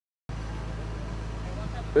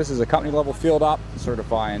This is a company level field op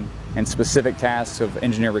certifying in specific tasks of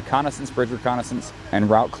engineer reconnaissance, bridge reconnaissance, and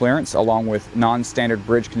route clearance, along with non-standard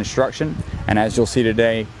bridge construction, and as you'll see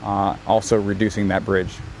today, also reducing that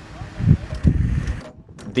bridge.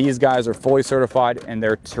 These guys are fully certified in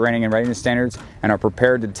their training and readiness standards and are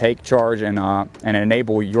prepared to take charge and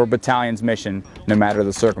enable your battalion's mission no matter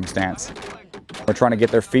the circumstance. We're trying to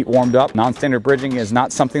get their feet warmed up. Non-standard bridging is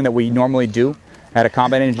not something that we normally do at a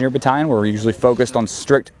Combat Engineer Battalion. We're usually focused on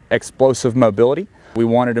strict explosive mobility. We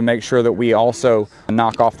wanted to make sure that we also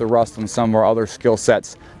knock off the rust on some of our other skill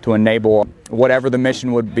sets to enable whatever the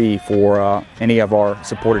mission would be for any of our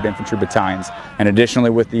supported infantry battalions. And additionally,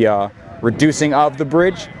 with the reducing of the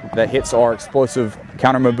bridge, that hits our explosive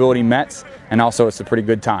counter mobility METs, and also it's a pretty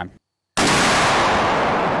good time.